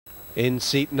In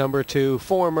seat number 2,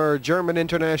 former German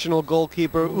international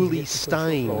goalkeeper Uli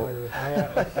Stein.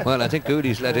 Well, I think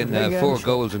Udi's let in 4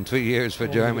 goals in 3 years for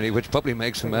Germany, which probably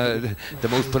makes him the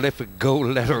most prolific goal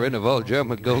letter in of all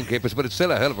German goalkeepers, but it's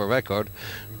still a hell of a record.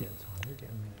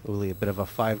 Uli, a bit of a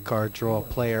 5-card draw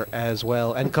player as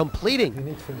well, and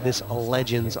completing this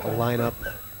Legends lineup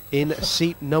in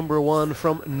seat number 1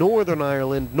 from Northern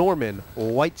Ireland, Norman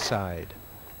Whiteside.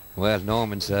 Well,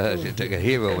 Norman's a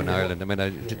hero in Ireland. I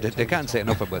mean, they can't say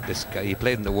enough about this guy. He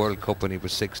played in the World Cup when he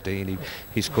was 16.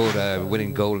 He scored a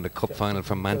winning goal in the Cup final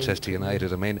from Manchester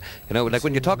United. I mean, you know, like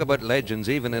when you talk about legends,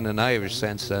 even in an Irish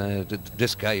sense,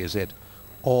 this guy is it.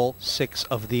 All 6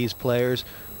 of these players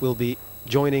will be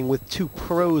joining with 2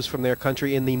 pros from their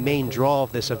country in the main draw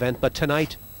of this event, but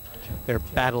tonight they're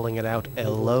battling it out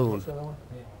alone.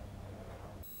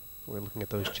 We're looking at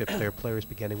those chips there, players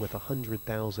beginning with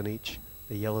 100,000 each.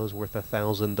 The yellows worth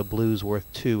 1,000, the blues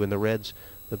worth 2, and the reds,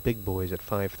 the big boys, at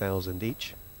 5,000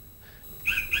 each.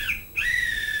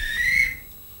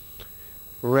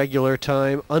 Regular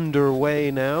time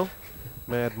underway now.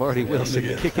 Mad Marty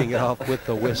Wilson kicking it off with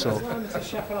the whistle.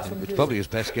 It's probably his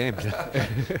best game.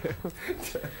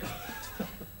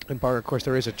 And Bart, of course,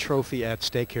 there is a trophy at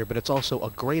stake here, but it's also a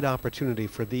great opportunity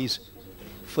for these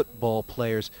football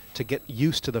players to get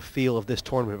used to the feel of this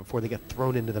tournament before they get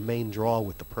thrown into the main draw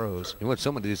with the pros. You know what,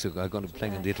 some of these are going to be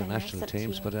playing in the international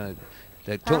teams, but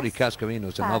Tony Cascarino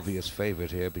is an obvious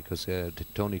favourite here because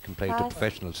Tony can play to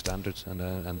professional standards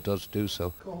and does do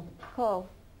so. Call.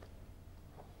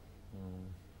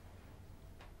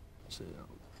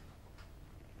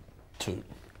 2.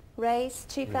 Raise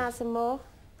 2,000 more,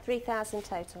 3,000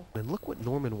 total. And look what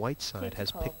Norman Whiteside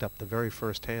has picked up the very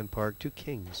first hand, Park. 2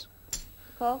 kings.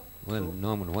 Call. Well,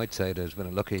 Norman Whiteside has been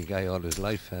a lucky guy all his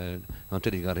life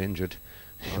until he got injured.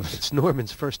 It's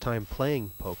Norman's first time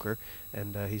playing poker,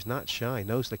 and he's not shy,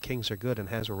 knows the kings are good and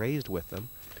has raised with them.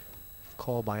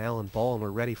 Call by Alan Ball, and we're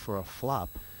ready for a flop.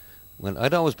 Well,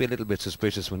 I'd always be a little bit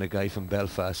suspicious when a guy from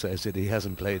Belfast says that he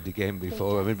hasn't played the game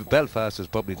before. I mean, Belfast is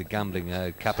probably the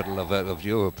gambling capital of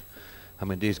Europe. I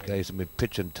mean, these guys, I mean,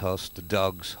 pitch and toss, the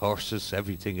dogs, horses,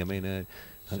 everything. I mean,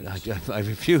 I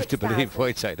refuse to believe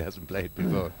Whiteside hasn't played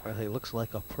before. Well, he looks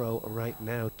like a pro right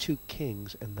now. 2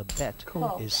 kings, and the bet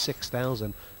is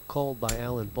 6,000. Called by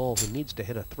Alan Ball, who needs to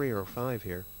hit a 3 or a 5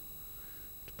 here.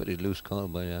 It's a pretty loose call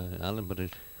by Alan, but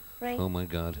it... Ring. Oh my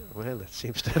God! Well, it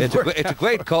seems to have worked it's a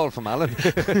great call from Alan.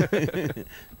 The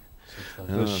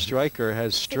striker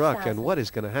has struck, and what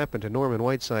is going to happen to Norman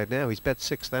Whiteside now? He's bet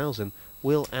 6,000.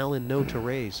 Will Alan know to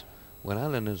raise? Well,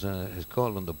 Alan is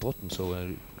called on the button, so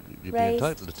you'd be Raised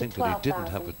entitled to think that he didn't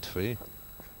have a 3.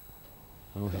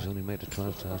 Oh, he's only made it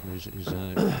 12,000. He's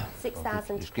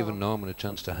 6,000. He's given Norman a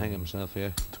chance to hang himself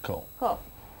here. To call. Call.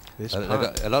 This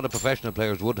A lot of professional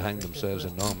players would hang themselves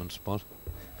in Norman's spot.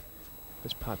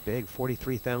 This pot big,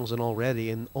 43,000 already,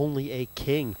 and only a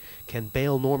king can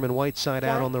bail Norman Whiteside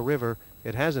out on the river.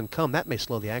 It hasn't come. That may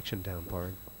slow the action down,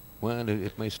 Parg. Well,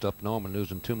 it may stop Norman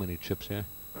losing too many chips here.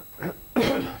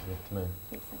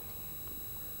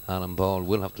 Alan Ball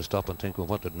will have to stop and think, well,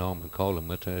 what did Norman call him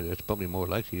with? It's probably more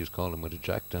likely he's calling him with a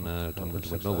jack than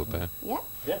with no pair.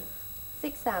 Yeah.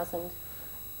 6,000.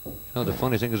 You know, the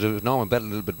funny thing is, if Norman bet a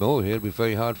little bit more here, it'd be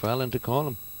very hard for Alan to call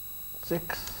him.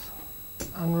 6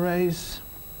 and raise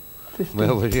 15.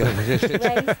 Well, yeah. Raise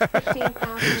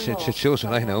 15,000 It shows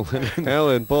what I know.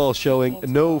 Alan Ball showing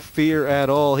no fear at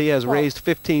all. He has raised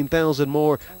 15,000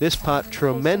 more. This pot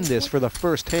tremendous for the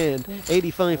first hand.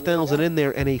 85,000 in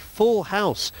there and a full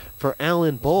house for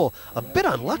Alan Ball. A bit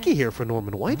unlucky here for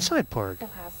Norman Whiteside, Parg. Full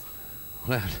house.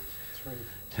 Well,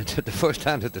 the first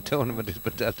hand at the tournament is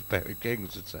but that's a pair of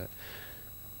kings. It's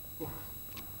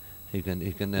he's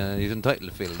entitled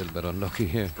to feel a little bit unlucky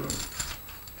here.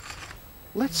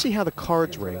 Let's see how the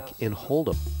cards rank in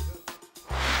Hold'em.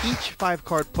 Each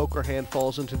 5-card poker hand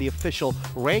falls into the official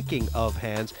ranking of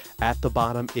hands. At the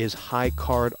bottom is high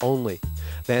card only.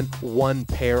 Then 1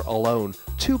 pair alone.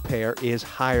 2 pair is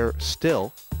higher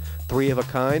still. 3 of a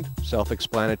kind,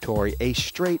 self-explanatory. A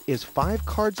straight is 5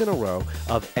 cards in a row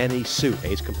of any suit.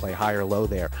 Ace can play high or low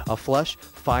there. A flush,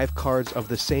 5 cards of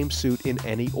the same suit in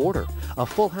any order. A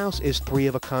full house is 3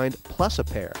 of a kind plus a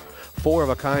pair. 4 of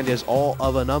a kind is all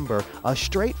of a number. A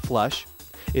straight flush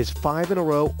is 5 in a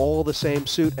row, all the same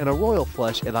suit, and a royal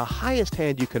flush is the highest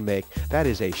hand you can make. That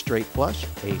is a straight flush,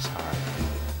 ace high.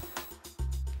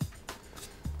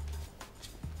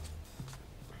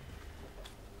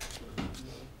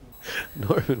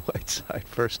 Norman Whiteside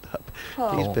first up.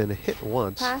 Call. He's been hit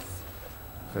once. Pass.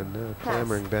 And now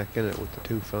clambering back in it with the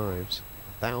 2 5s.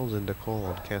 1,000 to call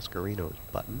on Cascarino's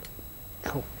button.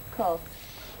 Call.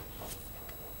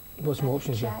 What's my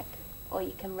options here? Check, or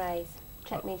you can raise.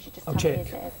 Check means you just I'll tell me check.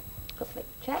 as it is. Lovely.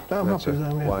 Check. I'm That's happy a with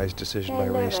them, yeah. wise decision by Okay,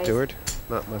 no Ray raise. Stewart.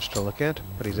 Not much to look at,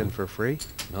 but he's in for free.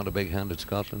 Not a big hand at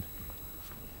Scotland.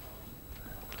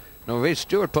 Now, Ray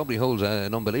Stewart probably holds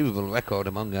an unbelievable record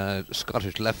among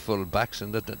Scottish left full backs,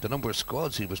 and the number of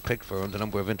squads he was picked for and the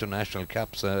number of international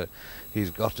caps he's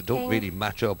got don't King, really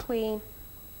match up. Queen,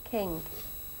 king.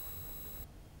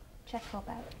 Check or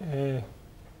bet?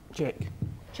 Check.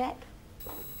 Check.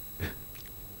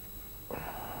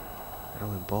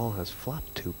 Alan Ball has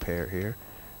flopped 2 pair here.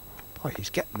 Boy, he's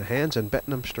getting the hands and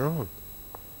betting them strong.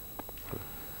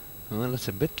 Well, it's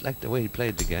a bit like the way he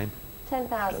played the game.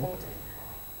 10,000.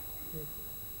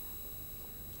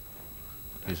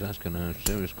 He's asking a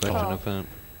serious question Oh.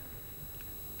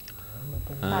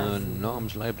 of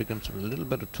Norm's liable against a little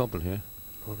bit of trouble here.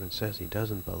 Norman says he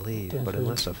doesn't believe, Ten but food.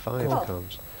 unless a 5 Oh.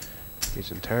 comes, he's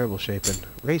in terrible shape. And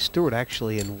Ray Stewart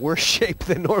actually in worse shape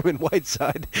than Norman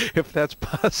Whiteside, if that's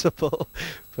possible.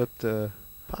 But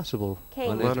possible.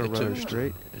 King. Well, Runner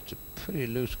straight. It's a pretty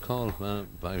loose call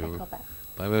by Check or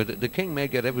bet? the king may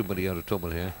get everybody out of trouble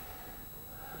here.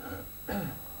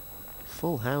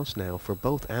 Full house now for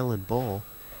both Alan Ball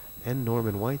and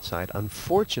Norman Whiteside.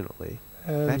 Unfortunately,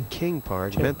 that king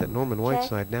parge check. meant that Norman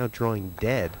Whiteside now drawing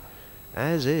dead,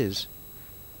 as is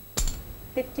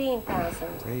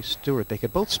 15,000. Ray Stewart. They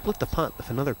could both split the pot if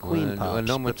another queen pops. Well,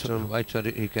 Norman but, Whiteside,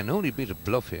 he can only beat a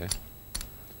bluff here.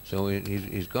 So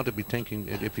he's got to be thinking,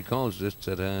 if he calls this,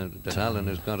 that Alan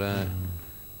has got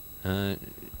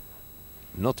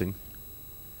nothing.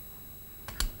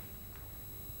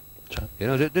 You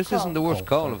know, this isn't the worst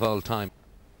call of all time.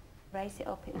 Raise it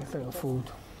up. It I must think be I'll this.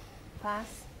 fold.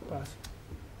 Pass. Pass.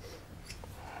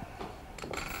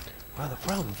 well, the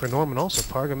problem for Norman also,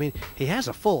 Parg, I mean, he has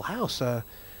a full house.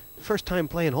 First time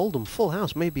playing Hold'em, full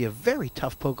house may be a very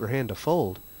tough poker hand to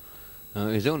fold.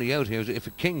 He's only out here, if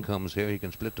a king comes here, he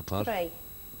can split the pot. 3.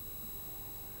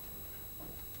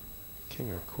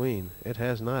 King or queen, it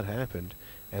has not happened.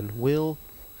 And will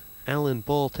Alan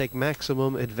Ball take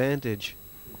maximum advantage?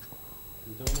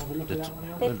 That's-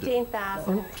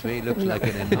 15,000. 3 looks like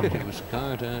an innocuous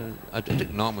card. I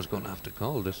think Norm was going to have to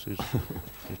call this.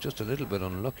 He's just a little bit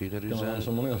unlucky that he's...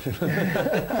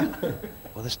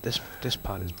 Well, this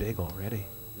pot is big already.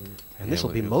 And Yeah, this will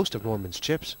well, be yeah. most of Norman's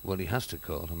chips. Well, he has to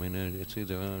call. I mean, it's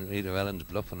either Alan's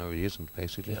bluffing or he isn't,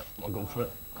 basically. Yeah, I'll go for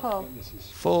it. Call.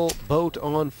 Full boat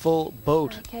on full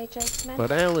boat. Okay, gentlemen.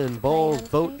 But Alan Ball's hands,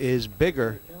 boat please. is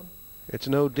bigger. It's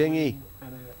no dinghy.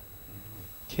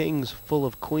 King's full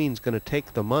of queens going to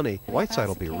take the money. Whiteside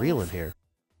will be Kings. reeling here.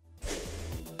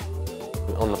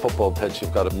 On the football pitch,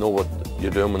 you've got to know what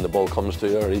you're doing when the ball comes to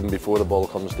you, or even before the ball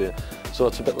comes to you. So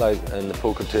it's a bit like in the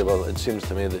poker table. It seems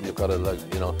to me that you've got to, like,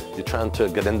 you know, you're trying to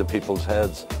get into people's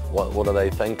heads. What are they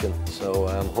thinking? So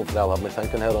hopefully I'll have my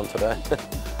thinking head on today.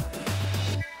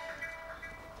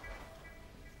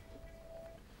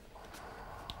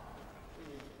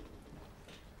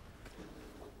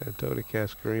 And Tony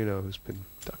Cascarino, who's been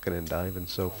ducking and diving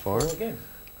so far. Again.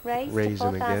 Raise to Raising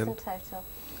 4,000 again. total.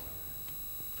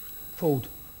 Fold.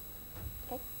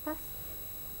 Okay, pass.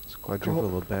 It's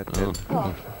quadruple bet. Oh. And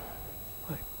Call.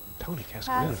 Tony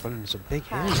Cascarino Pass. running some big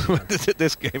Pass. hands.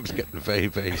 This game's getting very,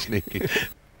 very sneaky.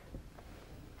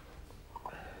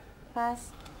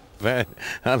 Pass. Man,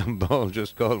 Alan Ball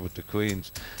just called with the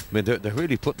queens. I mean, they're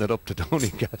really putting it up to Tony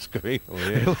Cascarino.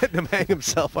 They're Yeah. letting him hang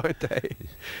himself, aren't they?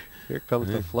 Here comes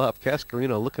the flop.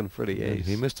 Cascarino looking for the ace.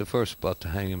 He missed the first spot to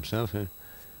hang himself here.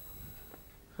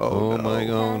 Oh, no. my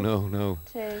God! Ten. No, no.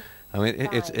 2. I mean, Fine.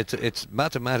 it's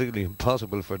mathematically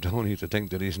impossible for Tony to think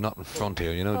that he's not in front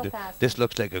here. You know, 4,000. this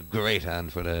looks like a great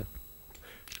hand for the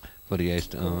ace.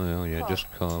 Oh yeah, Call.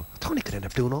 just call. Tony could end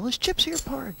up doing all his chips here,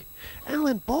 Parg.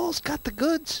 Alan Ball's got the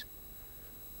goods.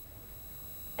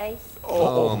 Ace.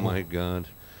 Oh my God!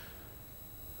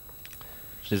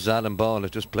 This Alan Ball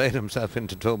has just played himself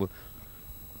into trouble.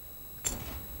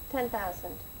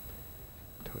 10,000.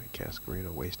 Tony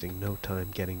Cascarino wasting no time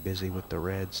getting busy with the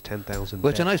reds. 10,000.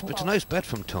 Well, it's a nice bet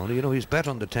from Tony. You know, he's bet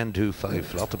on the 10-2-5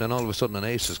 flop, and then all of a sudden an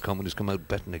ace has come and he's come out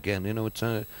betting again. You know, it's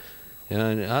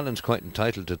Alan's quite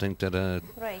entitled to think that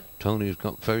 3. Tony's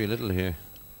got very little here.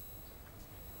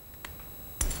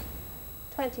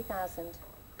 20,000.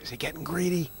 Is he getting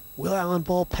greedy? Will Alan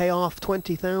Ball pay off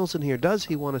 20,000 here? Does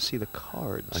he want to see the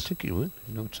cards? I think he will.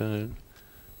 You know,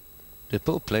 they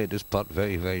both played this pot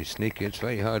very, very sneaky. It's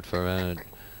very hard for.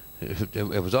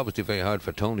 It was obviously very hard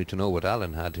for Tony to know what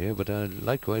Alan had here, but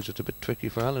likewise, it's a bit tricky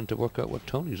for Alan to work out what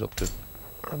Tony's up to.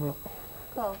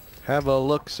 Call. Have a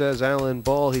look, says Alan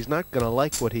Ball. He's not going to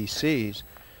like what he sees.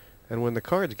 And when the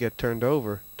cards get turned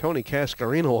over, Tony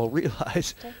Cascarino will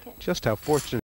realize Take it. just how fortunate